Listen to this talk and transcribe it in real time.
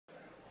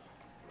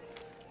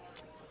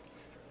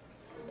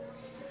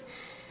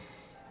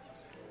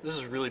This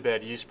is really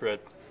bad yeast bread.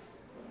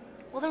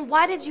 Well, then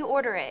why did you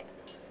order it?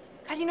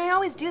 God, you know you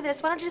always do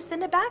this. Why don't you just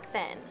send it back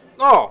then?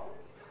 Oh,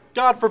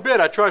 God forbid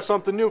I try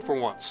something new for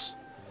once.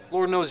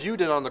 Lord knows you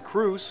did on the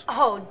cruise.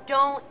 Oh,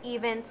 don't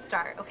even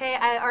start, okay?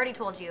 I already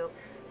told you.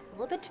 A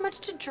little bit too much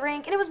to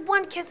drink, and it was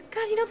one kiss.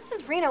 God, you know this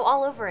is Reno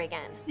all over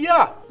again.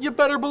 Yeah, you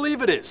better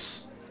believe it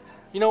is.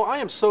 You know, I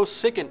am so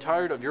sick and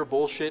tired of your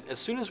bullshit. As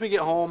soon as we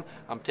get home,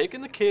 I'm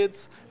taking the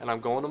kids and I'm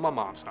going to my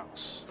mom's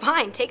house.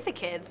 Fine, take the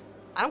kids.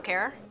 I don't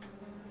care.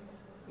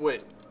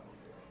 Wait,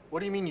 what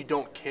do you mean you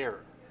don't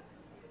care?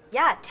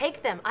 Yeah,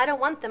 take them. I don't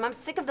want them. I'm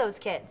sick of those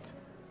kids.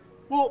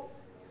 Well,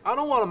 I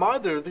don't want them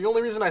either. The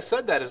only reason I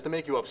said that is to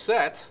make you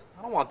upset.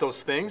 I don't want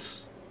those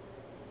things.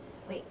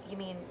 Wait, you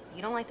mean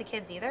you don't like the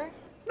kids either?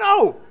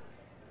 No!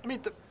 I mean,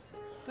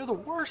 they're the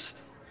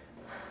worst.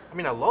 I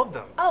mean, I love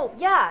them. Oh,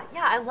 yeah,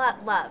 I love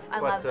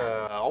But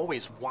them.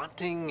 always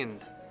wanting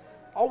and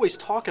always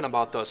talking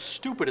about the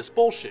stupidest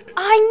bullshit.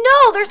 I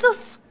know, they're so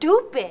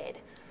stupid.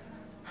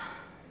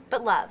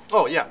 But love.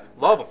 Oh, yeah,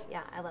 love them.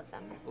 Yeah, I love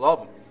them. Love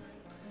them.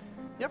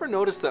 You ever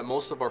notice that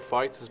most of our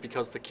fights is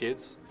because the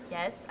kids?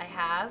 Yes, I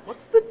have.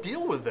 What's the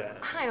deal with that?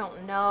 I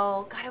don't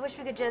know. God, I wish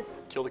we could just...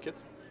 Kill the kids?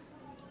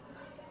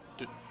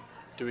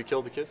 Do we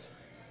kill the kids?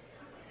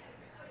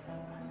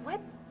 What?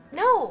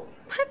 No.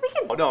 What? We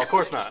can... Oh, no, of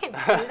course not. We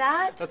can't do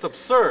that. That's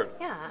absurd.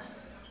 Yeah.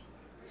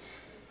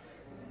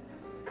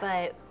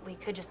 But we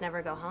could just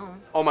never go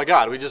home. Oh my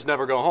God, we just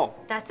never go home.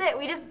 That's it.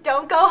 We just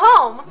don't go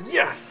home.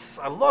 Yes,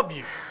 I love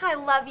you. I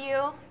love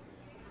you.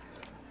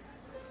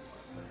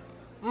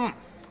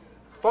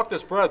 Fuck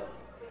this bread.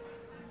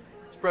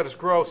 This bread is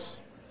gross.